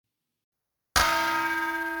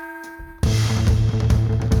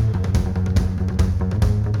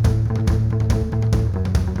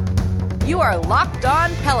are Locked On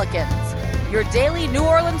Pelicans, your daily New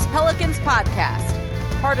Orleans Pelicans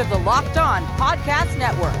podcast, part of the Locked On Podcast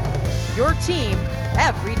Network, your team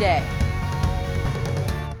every day.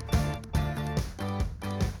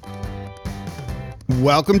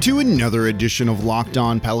 Welcome to another edition of Locked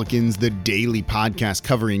On Pelicans, the daily podcast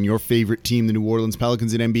covering your favorite team, the New Orleans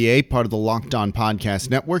Pelicans and NBA, part of the Locked On Podcast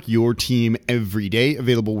Network, your team every day,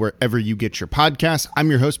 available wherever you get your podcasts. I'm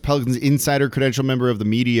your host, Pelicans Insider, credential member of the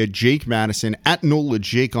media, Jake Madison, at NOLA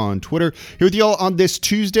Jake on Twitter, here with you all on this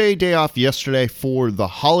Tuesday, day off yesterday for the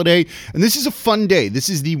holiday. And this is a fun day. This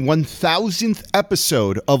is the 1000th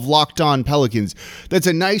episode of Locked On Pelicans. That's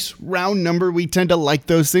a nice round number. We tend to like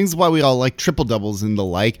those things. That's why we all like triple doubles and the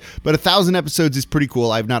like, but 1,000 episodes is pretty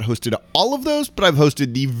cool. I've not hosted all of those, but I've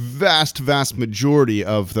hosted the vast majority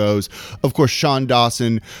of those. Of course, Sean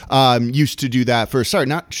Dawson used to do that for,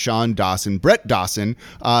 Brett Dawson.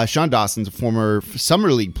 Sean Dawson's a former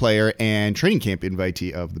Summer League player and training camp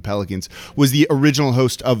invitee of the Pelicans, was the original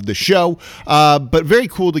host of the show, but very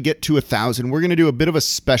cool to get to 1,000. We're going to do a bit of a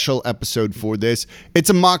special episode for this. It's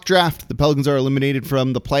a mock draft. The Pelicans are eliminated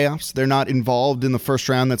from the playoffs. They're not involved in the first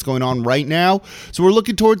round that's going on right now. So we're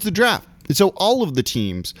looking towards the draft. So all of the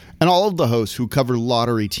teams and all of the hosts who cover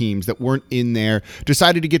lottery teams that weren't in there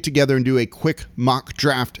decided to get together and do a quick mock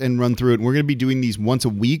draft and run through it. And we're going to be doing these once a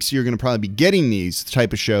week, so you're going to probably be getting these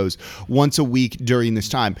type of shows once a week during this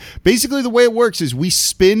time. Basically, the way it works is we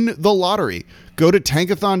spin the lottery. Go to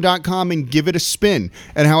tankathon.com and give it a spin.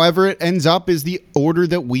 And however it ends up is the order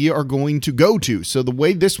that we are going to go to. So the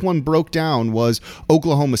way this one broke down was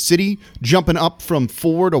Oklahoma City jumping up from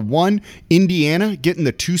 4 to 1. Indiana getting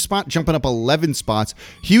the 2 spot, jumping up 11 spots.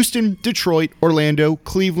 Houston, Detroit, Orlando,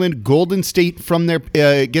 Cleveland, Golden State from there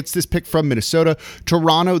gets this pick from Minnesota.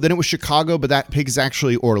 Toronto, then it was Chicago, but that pick is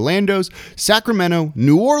actually Orlando's. Sacramento,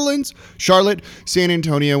 New Orleans, Charlotte, San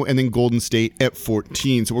Antonio, and then Golden State at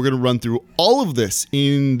 14. So we're going to run through all of this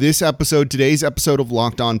in this episode, today's episode of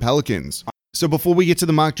Locked On Pelicans. So before we get to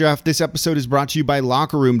the mock draft, this episode is brought to you by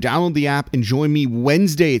Locker Room. Download the app and join me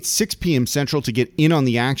Wednesday at 6 p.m. Central to get in on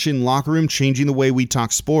the action. Locker Room, changing the way we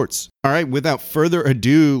talk sports. All right, without further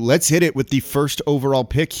ado, let's hit it with the first overall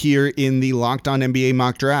pick here in the Locked On NBA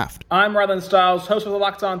mock draft. I'm Rylan Stiles, host of the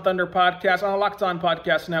Locked On Thunder podcast on the Locked On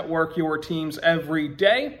Podcast Network, your teams every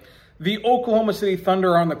day. The Oklahoma City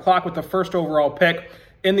Thunder are on the clock with the first overall pick.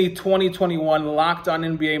 In the 2021 Locked On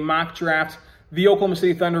NBA mock draft, the Oklahoma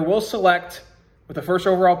City Thunder will select, with the first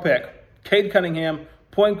overall pick, Cade Cunningham,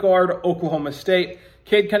 point guard, Oklahoma State.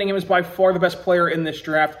 Cade Cunningham is by far the best player in this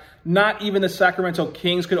draft. Not even the Sacramento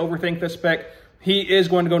Kings could overthink this pick. He is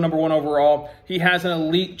going to go number 1 overall. He has an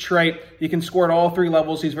elite trait. He can score at all 3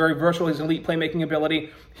 levels. He's very versatile. He's an elite playmaking ability.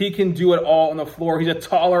 He can do it all on the floor. He's a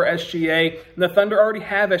taller SGA, and the Thunder already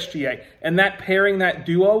have SGA. And that pairing, that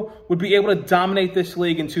duo, would be able to dominate this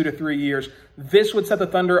league in 2 to 3 years. This would set the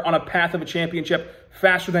Thunder on a path of a championship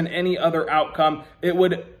faster than any other outcome. It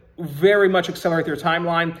would very much accelerate their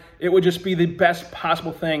timeline. It would just be the best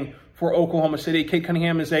possible thing for Oklahoma City. Cade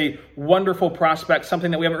Cunningham is a wonderful prospect, something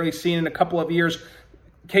that we haven't really seen in a couple of years.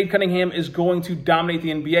 Cade Cunningham is going to dominate the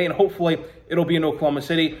NBA, and hopefully it'll be in Oklahoma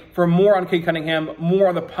City. For more on Cade Cunningham, more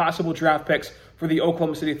on the possible draft picks for the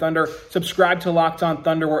Oklahoma City Thunder, subscribe to Locked On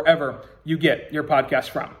Thunder wherever you get your podcast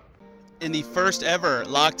from. In the first ever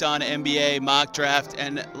Locked On NBA mock draft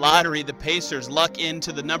and lottery, the Pacers luck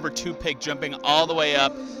into the number 2 pick, jumping all the way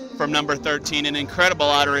up from number 13. An incredible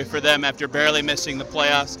lottery for them after barely missing the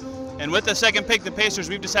playoffs. And with the second pick, the Pacers,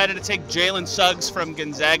 we've decided to take Jalen Suggs from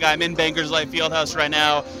Gonzaga. I'm in Bankers Life Fieldhouse right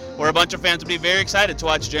now, where a bunch of fans will be very excited to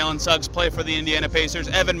watch Jalen Suggs play for the Indiana Pacers.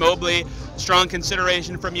 Evan Mobley, strong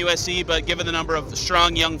consideration from USC, but given the number of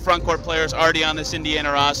strong young frontcourt players already on this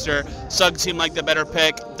Indiana roster, Suggs seemed like the better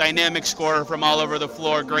pick. Dynamic scorer from all over the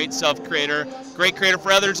floor, great self-creator, great creator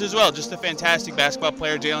for others as well. Just a fantastic basketball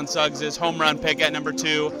player. Jalen Suggs is home run pick at number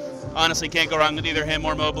 2. Honestly, can't go wrong with either him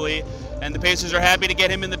or Mobley. And the Pacers are happy to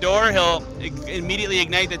get him in the door. He'll immediately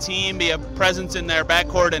ignite the team, be a presence in their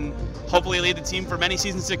backcourt, and hopefully lead the team for many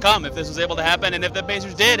seasons to come if this was able to happen. And if the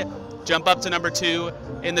Pacers did jump up to number 2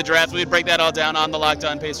 in the draft, we'd break that all down on the Locked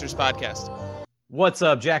On Pacers podcast. What's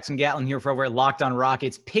up? Jackson Gatlin here for over at Locked On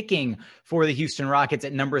Rockets, picking for the Houston Rockets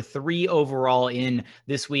at number 3 overall in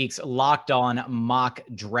this week's Locked On mock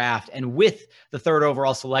draft. And with the 3rd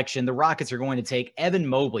overall selection, the Rockets are going to take Evan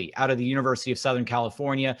Mobley out of the University of Southern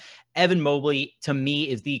California. Evan Mobley, to me,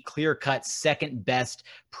 is the clear-cut second best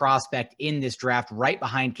prospect in this draft, right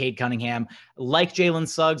behind Cade Cunningham. Like Jalen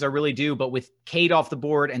Suggs, I really do, but with Cade off the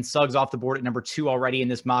board and Suggs off the board at number 2 already in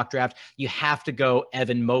this mock draft, you have to go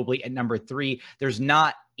Evan Mobley at number 3. There's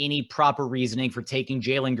not any proper reasoning for taking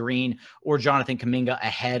Jalen Green or Jonathan Kuminga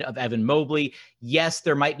ahead of Evan Mobley. Yes,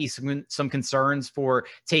 there might be some concerns for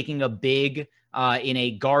taking a big in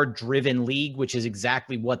a guard-driven league, which is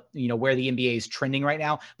exactly what, where the NBA is trending right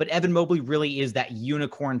now. But Evan Mobley really is that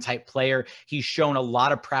unicorn-type player. He's shown a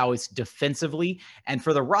lot of prowess defensively. And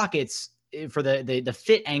for the Rockets, for the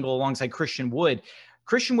fit angle alongside Christian Wood's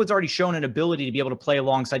already shown an ability to be able to play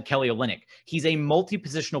alongside Kelly Olynyk. He's a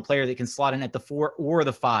multi-positional player that can slot in at the 4 or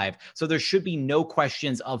the 5. So there should be no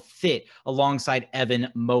questions of fit alongside Evan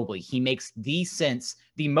Mobley. He makes the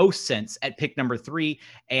most sense at pick number 3.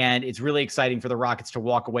 And it's really exciting for the Rockets to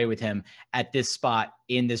walk away with him at this spot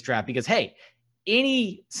in this draft because, hey,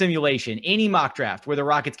 any simulation, any mock draft where the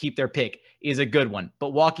Rockets keep their pick is a good one, but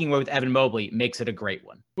walking away with Evan Mobley makes it a great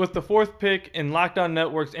one. With the 4th pick in Locked On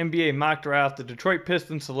Network's NBA mock draft, the Detroit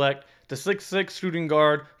Pistons select the 6'6" shooting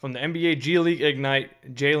guard from the NBA G League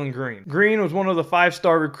Ignite, Jalen Green. Green was one of the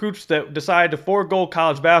 5-star recruits that decided to forego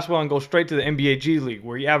college basketball and go straight to the NBA G League,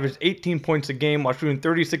 where he averaged 18 points a game while shooting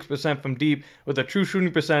 36% from deep with a true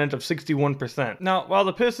shooting percentage of 61%. Now, while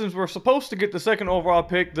the Pistons were supposed to get the 2nd overall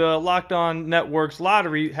pick, the Locked On Network's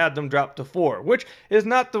lottery had them drop to 4, which is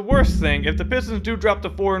not the worst thing. If the Pistons do drop to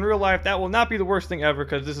 4 in real life, that will not be the worst thing ever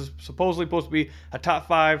because this is supposedly supposed to be a top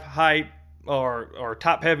 5 height or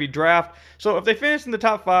top heavy draft. So if they finish in the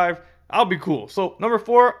top 5, I'll be cool. So number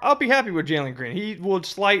 4, I'll be happy with Jalen Green. He would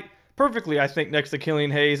slide perfectly, I think, next to Killian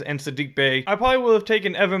Hayes and Saddiq Bey. I probably would have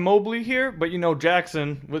taken Evan Mobley here, but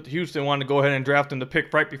Jackson with Houston wanted to go ahead and draft him to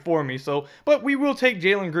pick right before me. But we will take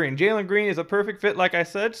Jalen Green. Jalen Green is a perfect fit, like I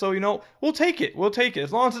said. So, we'll take it. We'll take it.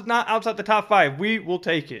 As long as it's not outside the top 5, we will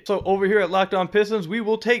take it. So over here at Locked On Pistons, we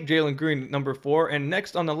will take Jalen Green at number 4. And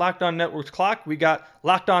next on the Locked On Network's clock, we got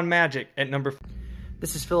Locked On Magic at number 5.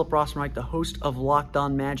 This is Philip Rossman-Reich, the host of Locked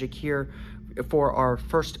On Magic, here for our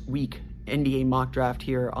first week NBA mock draft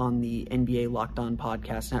here on the NBA Locked On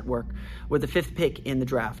Podcast Network. With the 5th pick in the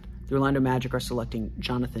draft, the Orlando Magic are selecting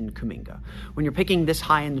Jonathan Kuminga. When you're picking this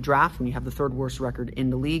high in the draft, when you have the 3rd worst record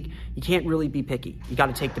in the league, you can't really be picky. You got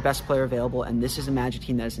to take the best player available, and this is a Magic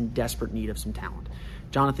team that is in desperate need of some talent.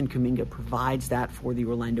 Jonathan Kuminga provides that for the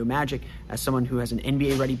Orlando Magic as someone who has an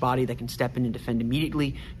NBA-ready body that can step in and defend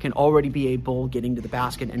immediately, can already be a bull getting to the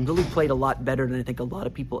basket, and really played a lot better than I think a lot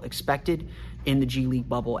of people expected in the G League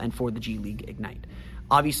bubble and for the G League Ignite.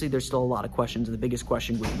 Obviously, there's still a lot of questions, and the biggest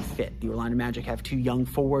question would be fit. The Orlando Magic have 2 young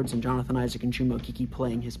forwards, and Jonathan Isaac and Chuma Okeke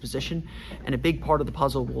playing his position, and a big part of the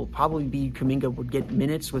puzzle will probably be Kuminga would get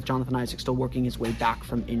minutes with Jonathan Isaac still working his way back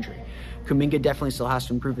from injury. Kuminga definitely still has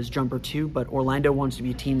to improve his jumper too, but Orlando wants to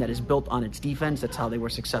be a team that is built on its defense. That's how they were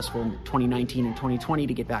successful in 2019 and 2020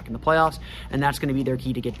 to get back in the playoffs, and that's going to be their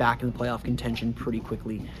key to get back in the playoff contention pretty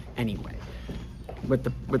quickly anyway. With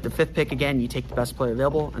the 5th pick, again, you take the best player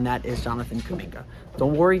available, and that is Jonathan Kuminga.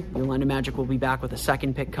 Don't worry, the Orlando Magic will be back with a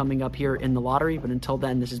 2nd pick coming up here in the lottery, but until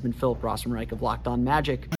then, this has been Philip Rossman-Reich of Locked On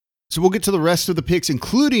Magic. So we'll get to the rest of the picks,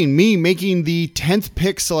 including me making the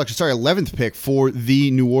 11th pick for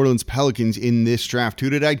the New Orleans Pelicans in this draft. Who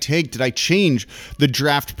did I take? Did I change the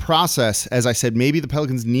draft process, as I said maybe the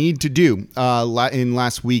Pelicans need to do in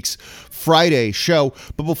last week's Friday show?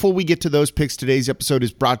 But before we get to those picks, today's episode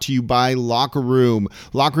is brought to you by Locker Room.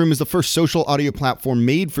 Locker Room is the first social audio platform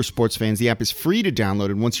made for sports fans. The app is free to download,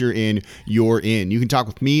 and once you're in, you're in. You can talk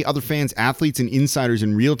with me, other fans, athletes, and insiders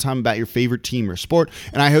in real time about your favorite team or sport,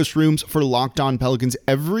 and I host rooms for Locked On Pelicans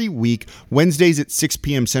every week, Wednesdays at 6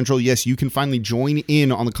 p.m. Central. Yes, you can finally join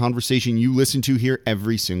in on the conversation you listen to here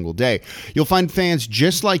every single day. You'll find fans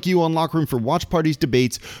just like you on Locker Room for watch parties,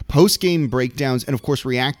 debates, post-game breakdowns, and of course,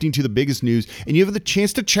 reacting to the biggest news. And you have the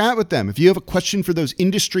chance to chat with them. If you have a question for those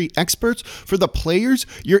industry experts, for the players,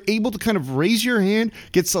 you're able to kind of raise your hand,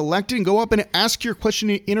 get selected, and go up and ask your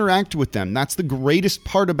question and interact with them. That's the greatest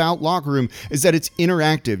part about Locker Room, is that it's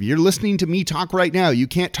interactive. You're listening to me talk right now. You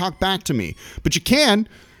can't talk back to me, but you can,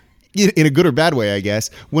 in a good or bad way, I guess,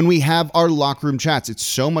 when we have our Locker Room chats. It's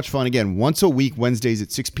so much fun. Again, once a week, Wednesdays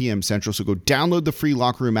at 6 p.m. Central. So go download the free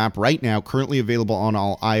Locker Room app right now, currently available on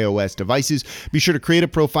all iOS devices. Be sure to create a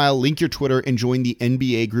profile, link your Twitter, and join the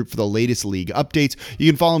NBA group for the latest league updates.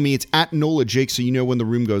 You can follow me. It's at Nola Jake, so you know when the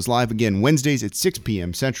room goes live. Again, Wednesdays at 6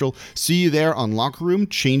 p.m. Central. See you there on Locker Room,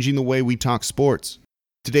 changing the way we talk sports.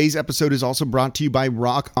 Today's episode is also brought to you by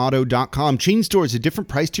RockAuto.com. Chain stores have different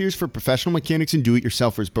price tiers for professional mechanics and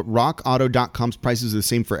do-it-yourselfers, but RockAuto.com's prices are the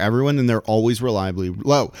same for everyone, and they're always reliably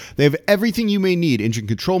low. They have everything you may need: engine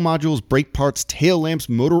control modules, brake parts, tail lamps,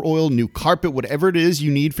 motor oil, new carpet, whatever it is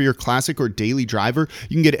you need for your classic or daily driver.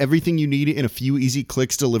 You can get everything you need in a few easy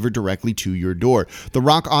clicks delivered directly to your door. The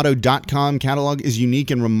RockAuto.com catalog is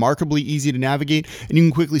unique and remarkably easy to navigate, and you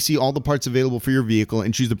can quickly see all the parts available for your vehicle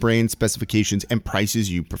and choose the brand, specifications, and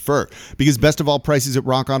prices you prefer. Because best of all, prices at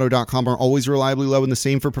rockauto.com are always reliably low, and the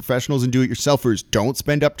same for professionals and do-it-yourselfers. Don't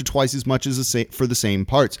spend up to twice as much as for the same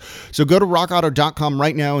parts. So go to rockauto.com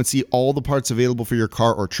right now and see all the parts available for your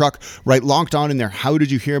car or truck. Write Locked On in their How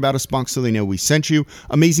Did You Hear About Us box so they know we sent you.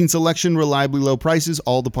 Amazing selection, reliably low prices,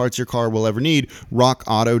 all the parts your car will ever need.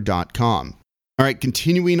 rockauto.com. All right,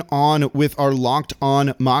 continuing on with our Locked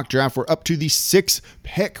On mock draft, we're up to the 6th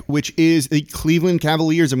pick, which is the Cleveland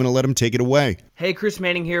Cavaliers. I'm going to let them take it away. Hey, Chris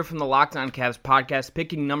Manning here from the Locked On Cavs podcast,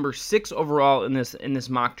 picking number 6 overall in this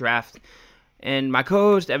mock draft. And my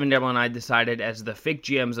co-host Evan Devlin and I decided, as the fake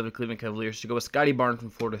GMs of the Cleveland Cavaliers, to go with Scotty Barnes from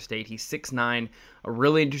Florida State. He's 6'9", a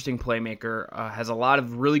really interesting playmaker, has a lot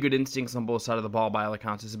of really good instincts on both sides of the ball by all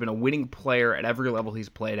accounts. Has been a winning player at every level he's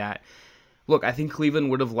played at. Look, I think Cleveland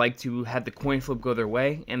would have liked to have the coin flip go their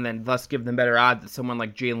way and then thus give them better odds that someone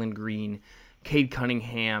like Jalen Green, Cade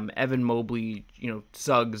Cunningham, Evan Mobley,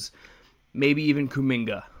 Suggs, maybe even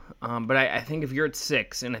Kuminga. But I think if you're at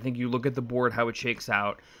 6 and I think you look at the board, how it shakes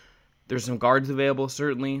out, there's some guards available,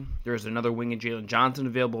 certainly. There's another wing in Jalen Johnson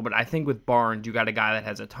available. But I think with Barnes, you got a guy that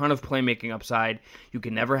has a ton of playmaking upside. You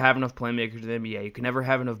can never have enough playmakers in the NBA. You can never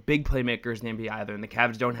have enough big playmakers in the NBA either. And the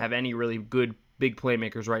Cavs don't have any really good big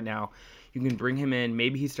playmakers right now. You can bring him in.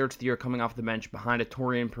 Maybe he starts the year coming off the bench behind a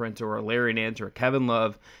Taurean Prince or a Larry Nance or a Kevin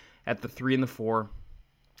Love at the 3 and the 4.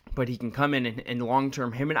 But he can come in and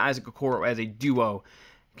long-term, him and Isaac Okoro as a duo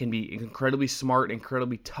can be incredibly smart,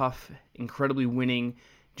 incredibly tough, incredibly winning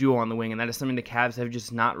duo on the wing. And that is something the Cavs have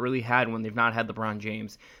just not really had when they've not had LeBron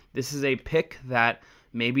James. This is a pick that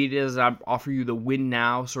maybe it does offer you the win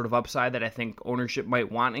now sort of upside that I think ownership might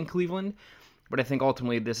want in Cleveland. But I think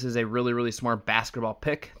ultimately this is a really, really smart basketball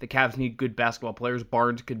pick. The Cavs need good basketball players.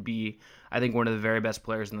 Barnes could be, I think, one of the very best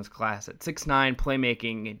players in this class. At 6'9",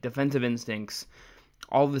 playmaking, defensive instincts,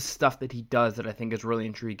 all this stuff that he does that I think is really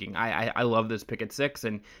intriguing. I love this pick at 6,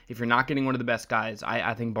 and if you're not getting one of the best guys,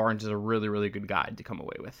 I think Barnes is a really, really good guy to come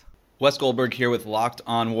away with. Wes Goldberg here with Locked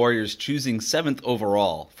On Warriors, choosing 7th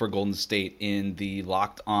overall for Golden State in the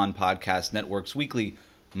Locked On Podcast Network's weekly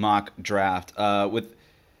mock draft. With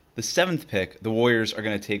the 7th pick, the Warriors are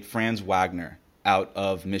going to take Franz Wagner out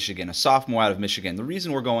of Michigan, a sophomore out of Michigan. The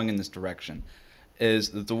reason we're going in this direction is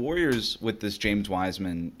that the Warriors, with this James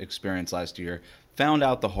Wiseman experience last year, found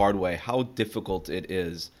out the hard way how difficult it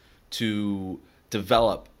is to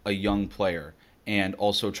develop a young player and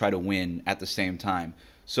also try to win at the same time.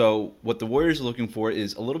 So what the Warriors are looking for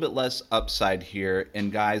is a little bit less upside here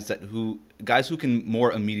and guys who can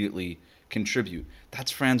more immediately contribute.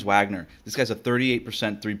 That's Franz Wagner. This guy's a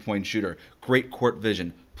 38% three-point shooter, great court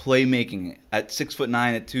vision, playmaking at 6'9",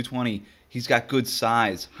 at 220. He's got good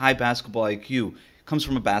size, high basketball IQ, comes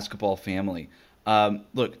from a basketball family.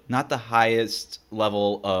 Look, not the highest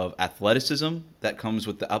level of athleticism that comes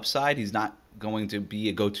with the upside. He's not going to be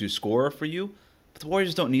a go-to scorer for you, but the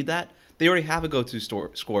Warriors don't need that. They already have a go-to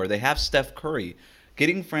scorer. They have Steph Curry.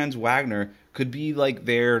 Getting Franz Wagner could be like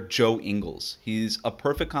their Joe Ingles. He's a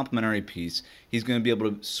perfect complementary piece. He's going to be able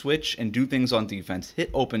to switch and do things on defense, hit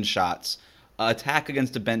open shots, attack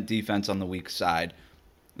against a bent defense on the weak side.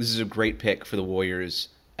 This is a great pick for the Warriors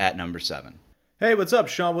at number 7. Hey, what's up?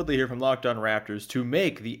 Sean Woodley here from Locked On Raptors to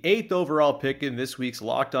make the 8th overall pick in this week's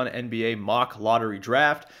Locked On NBA mock lottery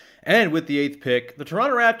draft. And with the 8th pick, the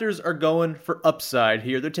Toronto Raptors are going for upside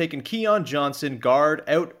here. They're taking Keon Johnson, guard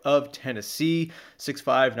out of Tennessee,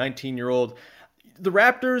 6'5", 19-year-old. The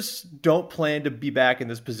Raptors don't plan to be back in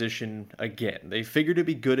this position again. They figure to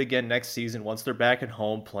be good again next season once they're back at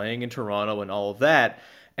home playing in Toronto and all of that.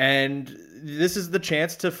 And this is the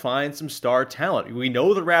chance to find some star talent. We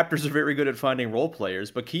know the Raptors are very good at finding role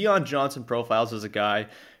players, but Keon Johnson profiles as a guy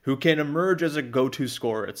who can emerge as a go-to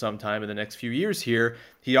scorer at some time in the next few years here.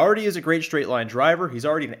 He already is a great straight-line driver. He's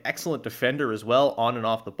already an excellent defender as well, on and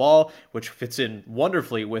off the ball, which fits in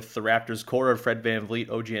wonderfully with the Raptors' core of Fred VanVleet,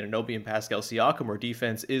 OG Anunoby, and Pascal Siakam, where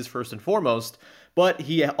defense is first and foremost. But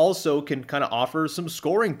he also can kind of offer some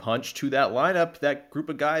scoring punch to that lineup, that group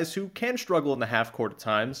of guys who can struggle in the half court at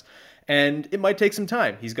times. And it might take some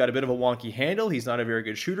time. He's got a bit of a wonky handle. He's not a very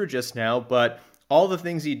good shooter just now, but all the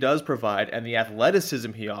things he does provide and the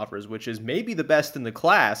athleticism he offers, which is maybe the best in the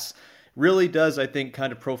class, really does, I think,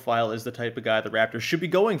 kind of profile as the type of guy the Raptors should be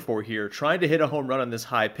going for here, trying to hit a home run on this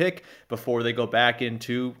high pick before they go back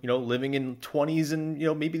into, living in 20s and,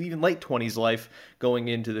 maybe even late 20s life going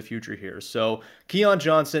into the future here. So Keon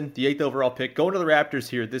Johnson, the 8th overall pick, going to the Raptors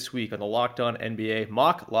here this week on the Locked On NBA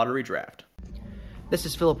Mock Lottery Draft. This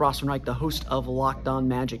is Philip Rossman-Reich, the host of Locked On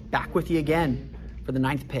Magic, back with you again for the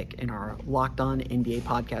 9th pick in our Locked On NBA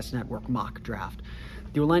Podcast Network mock draft.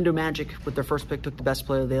 The Orlando Magic, with their first pick, took the best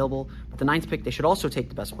player available. With the 9th pick, they should also take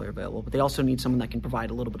the best player available, but they also need someone that can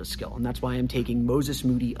provide a little bit of skill, and that's why I'm taking Moses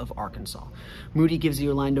Moody of Arkansas. Moody gives the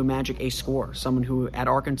Orlando Magic a scorer, someone who at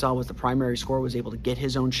Arkansas was the primary scorer, was able to get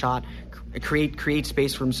his own shot, create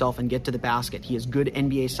space for himself, and get to the basket. He has good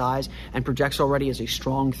NBA size and projects already as a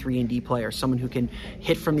strong 3-and-D player, someone who can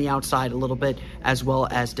hit from the outside a little bit as well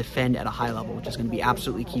as defend at a high level, which is going to be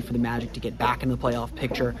absolutely key for the Magic to get back into the playoff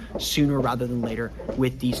picture sooner rather than later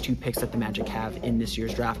with these 2 picks that the Magic have in this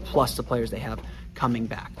year's draft, plus the players they have coming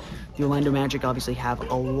back. The Orlando Magic obviously have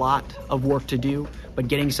a lot of work to do, but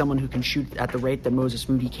getting someone who can shoot at the rate that Moses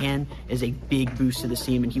Moody can is a big boost to the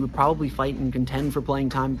team, and he would probably fight and contend for playing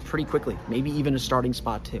time pretty quickly, maybe even a starting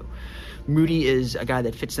spot too. Moody is a guy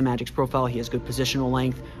that fits the Magic's profile. He has good positional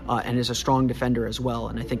length and is a strong defender as well.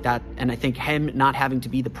 And I think him not having to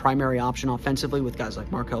be the primary option offensively with guys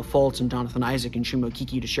like Markelle Fultz and Jonathan Isaac and Chuma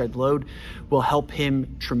Okeke to share the load will help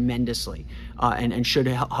him tremendously and should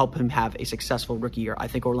help him have a successful rookie year. I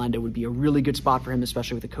think Orlando would be a really good spot for him,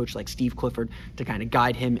 especially with a coach like Steve Clifford to kind of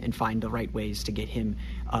guide him and find the right ways to get him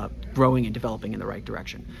growing and developing in the right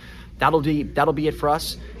direction. That'll be it for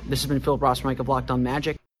us. This has been Philip Rossman-Reich of Locked On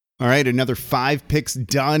Magic. All right, another 5 picks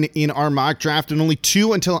done in our mock draft, and only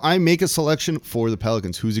 2 until I make a selection for the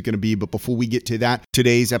Pelicans. Who's it going to be? But before we get to that,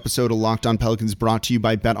 today's episode of Locked On Pelicans is brought to you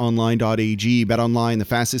by BetOnline.ag. BetOnline, the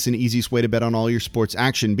fastest and easiest way to bet on all your sports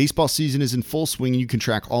action. Baseball season is in full swing, and you can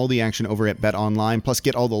track all the action over at BetOnline. Plus,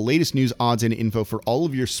 get all the latest news, odds, and info for all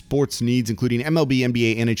of your sports needs, including MLB,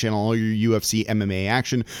 NBA, NHL, all your UFC, MMA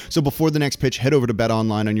action. So before the next pitch, head over to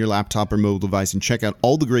BetOnline on your laptop or mobile device and check out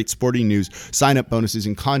all the great sporting news, sign-up bonuses,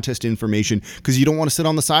 and contests information, because you don't want to sit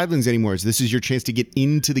on the sidelines anymore. So this is your chance to get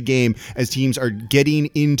into the game as teams are getting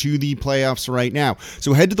into the playoffs right now.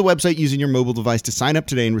 So head to the website using your mobile device to sign up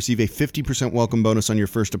today and receive a 50% welcome bonus on your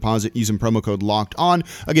first deposit using promo code Locked On.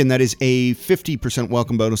 Again, that is a 50%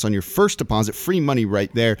 welcome bonus on your first deposit, free money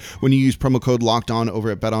right there when you use promo code Locked On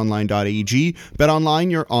over at betonline.ag.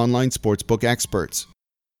 BetOnline, your online sportsbook experts.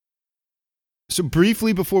 So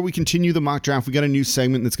briefly, before we continue the mock draft, we got a new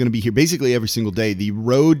segment that's going to be here basically every single day. The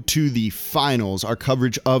Road to the Finals, our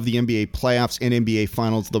coverage of the NBA playoffs and NBA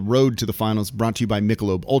Finals. The Road to the Finals brought to you by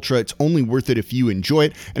Michelob Ultra. It's only worth it if you enjoy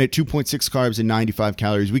it. And at 2.6 carbs and 95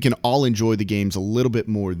 calories, we can all enjoy the games a little bit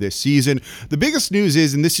more this season. The biggest news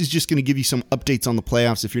is, and this is just going to give you some updates on the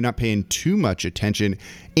playoffs if you're not paying too much attention,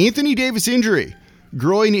 Anthony Davis injury.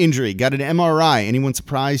 Groin injury, got an MRI. Anyone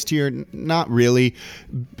surprised here? Not really.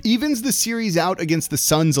 Evens the series out against the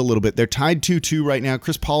Suns a little bit. They're tied 2-2 right now.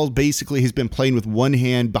 Chris Paul basically has been playing with one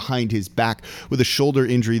hand behind his back with a shoulder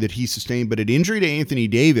injury that he sustained. But an injury to Anthony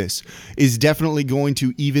Davis is definitely going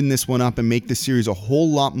to even this one up and make this series a whole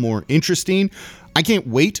lot more interesting. I can't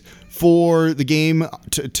wait for the game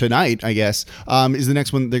tonight, I guess, is the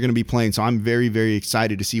next one they're going to be playing. So I'm very, very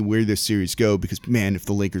excited to see where this series go because, man, if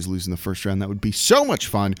the Lakers lose in the first round, that would be so much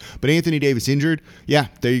fun. But Anthony Davis injured, yeah,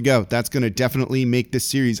 there you go. That's going to definitely make this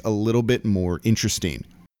series a little bit more interesting.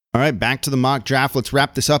 All right, back to the mock draft. Let's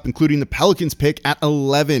wrap this up, including the Pelicans pick at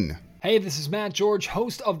 11. Hey, this is Matt George,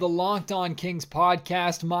 host of the Locked On Kings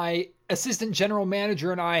podcast. My assistant general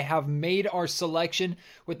manager and I have made our selection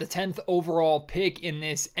with the 10th overall pick in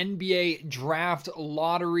this NBA draft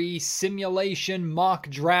lottery simulation mock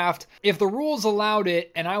draft. If the rules allowed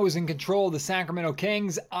it and I was in control of the Sacramento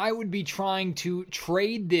Kings, I would be trying to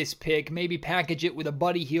trade this pick, maybe package it with a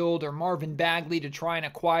Buddy Hield or Marvin Bagley to try and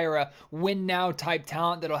acquire a win now type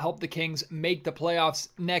talent that'll help the Kings make the playoffs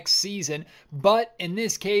next season. But in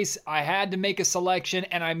this case, I had to make a selection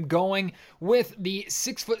and I'm going with the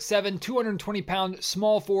 6'7", 220-pound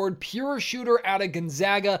small forward, pure shooter out of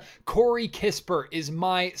Gonzaga. Corey Kispert is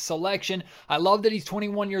my selection. I love that he's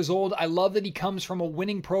 21 years old. I love that he comes from a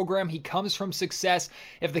winning program. He comes from success.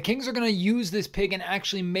 If the Kings are going to use this pick and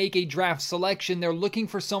actually make a draft selection, they're looking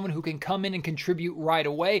for someone who can come in and contribute right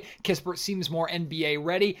away. Kispert seems more NBA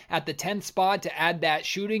ready at the 10th spot to add that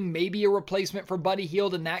shooting, maybe a replacement for Buddy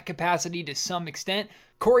Hield in that capacity to some extent.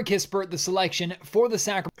 Corey Kispert, the selection for the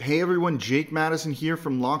Sacramento. Hey everyone, Jake Madison here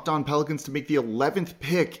from Locked On Pelicans to make the 11th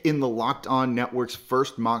pick in the Locked On Network's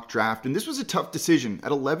first mock draft. And this was a tough decision.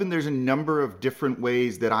 At 11, there's a number of different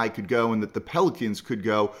ways that I could go and that the Pelicans could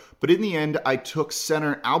go. But in the end, I took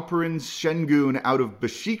center Alperen Şengün out of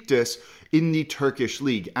Besiktas in the Turkish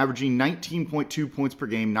league, averaging 19.2 points per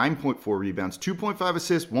game, 9.4 rebounds, 2.5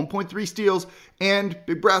 assists, 1.3 steals, and,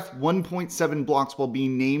 big breath, 1.7 blocks while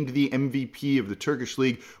being named the MVP of the Turkish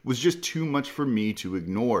league was just too much for me to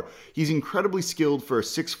ignore. He's incredibly skilled for a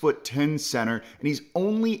 6'10" center, and he's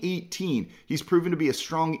only 18. He's proven to be a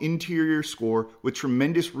strong interior scorer with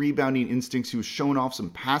tremendous rebounding instincts who has shown off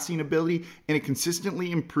some passing ability and a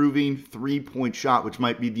consistently improving three-point shot, which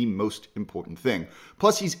might be the most important thing.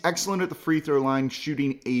 Plus, he's excellent at the free throw line,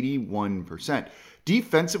 shooting 81%.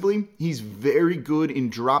 Defensively, he's very good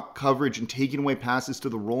in drop coverage and taking away passes to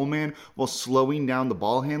the roll man while slowing down the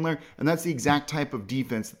ball handler, and that's the exact type of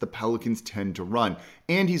defense that the Pelicans tend to run.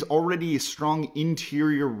 And he's already a strong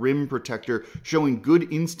interior rim protector, showing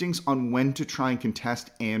good instincts on when to try and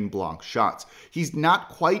contest and block shots. He's not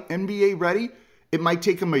quite NBA ready. It might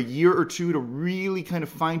take him a year or two to really kind of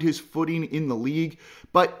find his footing in the league,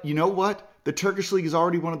 but you know what? The Turkish league is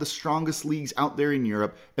already one of the strongest leagues out there in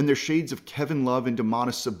Europe, and there's shades of Kevin Love and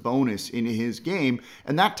Domantas Sabonis in his game,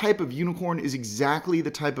 and that type of unicorn is exactly the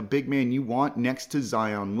type of big man you want next to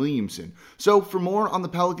Zion Williamson. So for more on the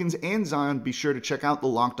Pelicans and Zion, be sure to check out the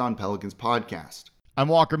Locked On Pelicans podcast. I'm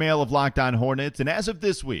Walker Mail of Locked On Hornets, and as of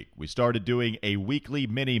this week, we started doing a weekly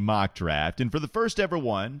mini mock draft, and for the first ever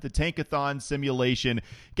one, the Tankathon simulation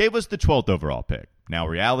gave us the 12th overall pick. Now,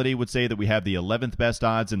 reality would say that we have the 11th best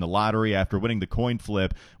odds in the lottery after winning the coin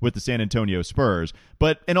flip with the San Antonio Spurs,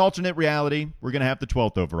 but in alternate reality, we're going to have the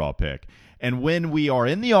 12th overall pick. And when we are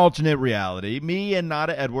in the alternate reality, me and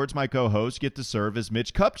Nada Edwards, my co-host, get to serve as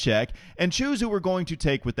Mitch Kupchak and choose who we're going to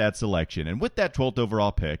take with that selection. And with that 12th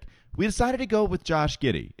overall pick, we decided to go with Josh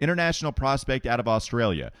Giddey, international prospect out of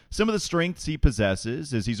Australia. Some of the strengths he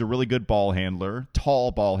possesses is he's a really good ball handler,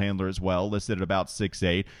 tall ball handler as well, listed at about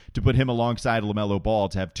 6'8". To put him alongside LaMelo Ball,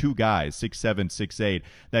 to have two guys, 6'7", 6'8",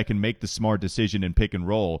 that can make the smart decision in pick and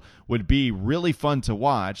roll would be really fun to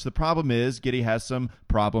watch. The problem is Giddey has some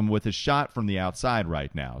problem with his shot from the outside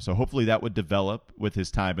right now, so hopefully that would develop with his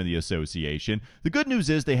time in the association. The good news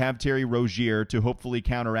is they have Terry Rozier to hopefully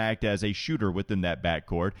counteract as a shooter within that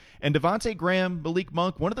backcourt. And Devontae Graham, Malik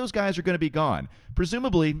Monk, one of those guys are going to be gone.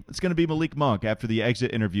 Presumably, it's going to be Malik Monk after the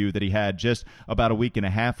exit interview that he had just about a week and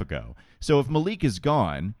a half ago. So if Malik is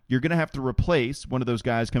gone, you're going to have to replace one of those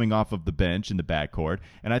guys coming off of the bench in the backcourt,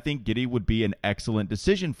 and I think Giddey would be an excellent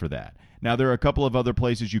decision for that. Now, there are a couple of other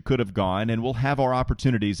places you could have gone, and we'll have our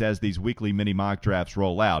opportunities as these weekly mini mock drafts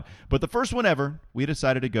roll out. But the first one ever, we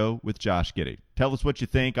decided to go with Josh Giddey. Tell us what you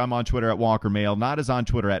think. I'm on Twitter at Walker Mail. Nada's on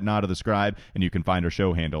Twitter at Nada the Scribe, and you can find our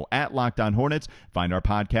show handle at Locked On Hornets. Find our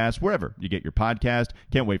podcast wherever you get your podcast.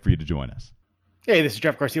 Can't wait for you to join us. Hey, this is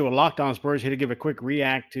Jeff Garcia with Locked On Spurs, here to give a quick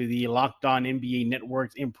react to the Locked On NBA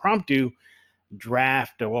Network's impromptu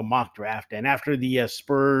draft, mock draft. And after the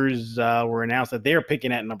Spurs were announced that they're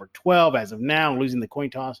picking at number 12 as of now, losing the coin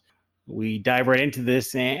toss, we dive right into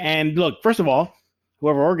this. And look, first of all,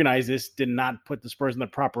 whoever organized this did not put the Spurs in the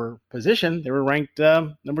proper position. They were ranked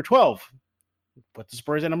number 12. Put the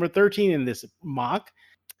Spurs at number 13 in this mock.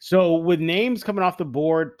 So with names coming off the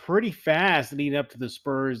board pretty fast leading up to the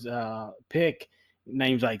Spurs pick,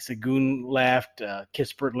 names like Şengün left,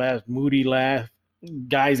 Kispert left, Moody left,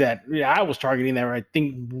 guys that I was targeting that I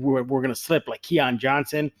think we're going to slip, like Keon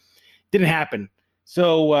Johnson. Didn't happen.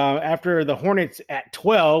 So after the Hornets at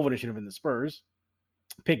 12, when it should have been the Spurs,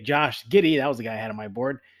 picked Josh Giddey. That was the guy I had on my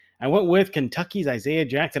board. I went with Kentucky's Isaiah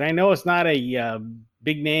Jackson. I know it's not a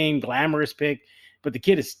big name, glamorous pick, but the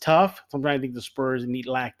kid is tough. Sometimes I think the Spurs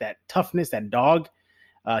lack that toughness, that dog.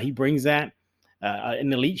 He brings that.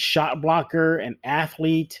 An elite shot blocker, an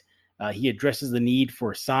athlete. He addresses the need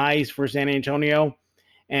for size for San Antonio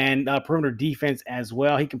and perimeter defense as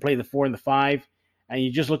well. He can play the 4 and the 5. And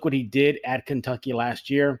you just look what he did at Kentucky last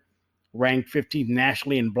year. Ranked 15th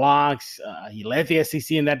nationally in blocks. He led the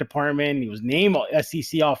SEC in that department. He was named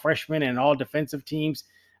SEC All-Freshman and All-Defensive teams.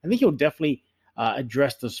 I think he'll definitely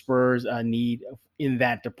address the Spurs' need in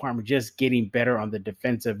that department, just getting better on the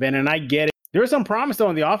defensive end. And I get it. There was some promise, though,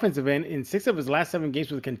 on the offensive end. In 6 of his last 7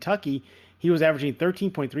 games with Kentucky, he was averaging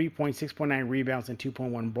 13.3 points, 6.9 rebounds, and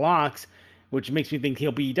 2.1 blocks, which makes me think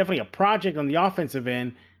he'll be definitely a project on the offensive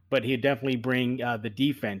end, but he'll definitely bring the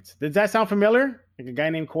defense. Does that sound familiar? Like a guy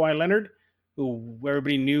named Kawhi Leonard, who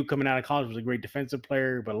everybody knew coming out of college was a great defensive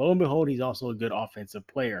player, but lo and behold, he's also a good offensive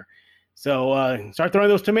player. So start throwing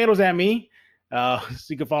those tomatoes at me. So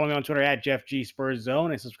you can follow me on Twitter at Jeff G Spurs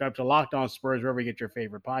Zone and subscribe to Locked On Spurs wherever you get your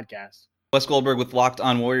favorite podcast. Wes Goldberg with Locked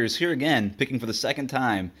On Warriors here again, picking for the second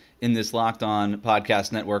time in this Locked On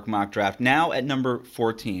Podcast Network mock draft, now at number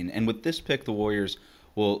 14. And with this pick, the Warriors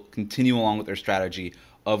will continue along with their strategy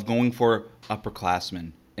of going for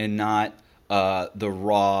upperclassmen and not the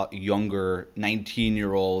raw, younger,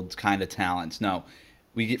 19-year-old kind of talents. No,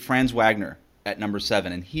 we get Franz Wagner at number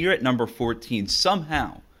 7. And here at number 14,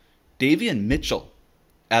 somehow, Davion Mitchell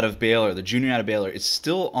out of Baylor, the junior out of Baylor, is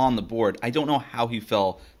still on the board. I don't know how he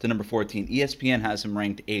fell to number 14. ESPN has him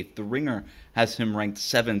ranked 8th. The Ringer has him ranked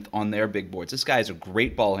 7th on their big boards. This guy is a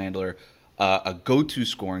great ball handler, a go-to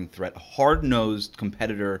scoring threat, hard-nosed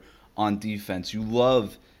competitor on defense. You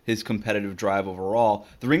love his competitive drive overall.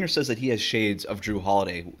 The Ringer says that he has shades of Drew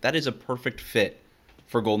Holiday. That is a perfect fit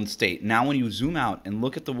for Golden State. Now when you zoom out and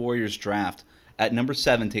look at the Warriors draft, at number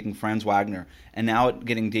 7, taking Franz Wagner, and now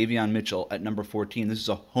getting Davion Mitchell at number 14. This is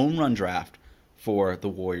a home run draft for the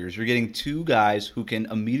Warriors. You're getting two guys who can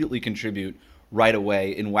immediately contribute right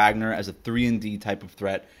away, in Wagner as a 3-and-D type of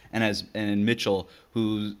threat, and in Mitchell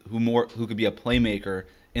who could be a playmaker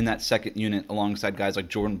in that second unit alongside guys like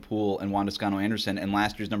Jordan Poole and Juan Toscano Anderson, and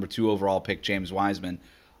last year's number 2 overall pick James Wiseman.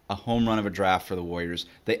 A home run of a draft for the Warriors.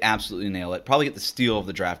 They absolutely nail it. Probably get the steal of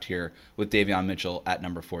the draft here with Davion Mitchell at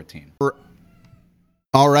number 14.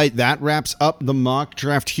 All right, that wraps up the mock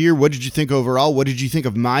draft here. What did you think overall? What did you think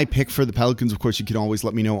of my pick for the Pelicans? Of course, you can always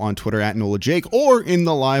let me know on Twitter at NolaJake or in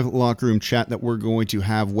the live locker room chat that we're going to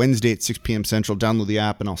have Wednesday at 6 p.m. Central. Download the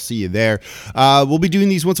app and I'll see you there. We'll be doing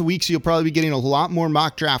these once a week, so you'll probably be getting a lot more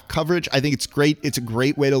mock draft coverage. I think it's great. It's a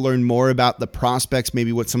great way to learn more about the prospects,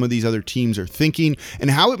 maybe what some of these other teams are thinking,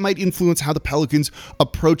 and how it might influence how the Pelicans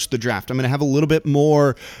approach the draft. I'm going to have a little bit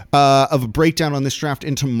more of a breakdown on this draft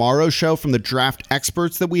in tomorrow's show from the draft experts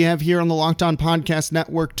that we have here on the Locked On Podcast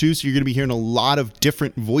Network too, so you're going to be hearing a lot of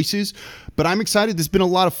different voices, but I'm excited. There's been a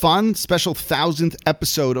lot of fun. Special 1000th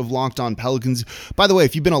episode of Locked On Pelicans. By the way,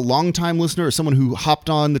 if you've been a long-time listener or someone who hopped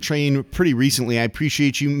on the train pretty recently, I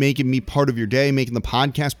appreciate you making me part of your day, making the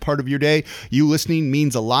podcast part of your day. You listening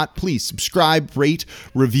means a lot. Please subscribe, rate,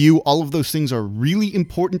 review. All of those things are really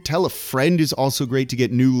important. Tell a friend is also great to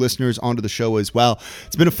get new listeners onto the show as well.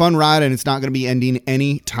 It's been a fun ride, and it's not going to be ending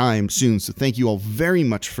anytime soon, so thank you all very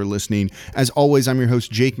much for listening. As always, I'm your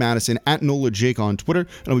host, Jake Madison, at NolaJake on Twitter,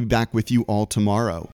 and I'll be back with you all tomorrow.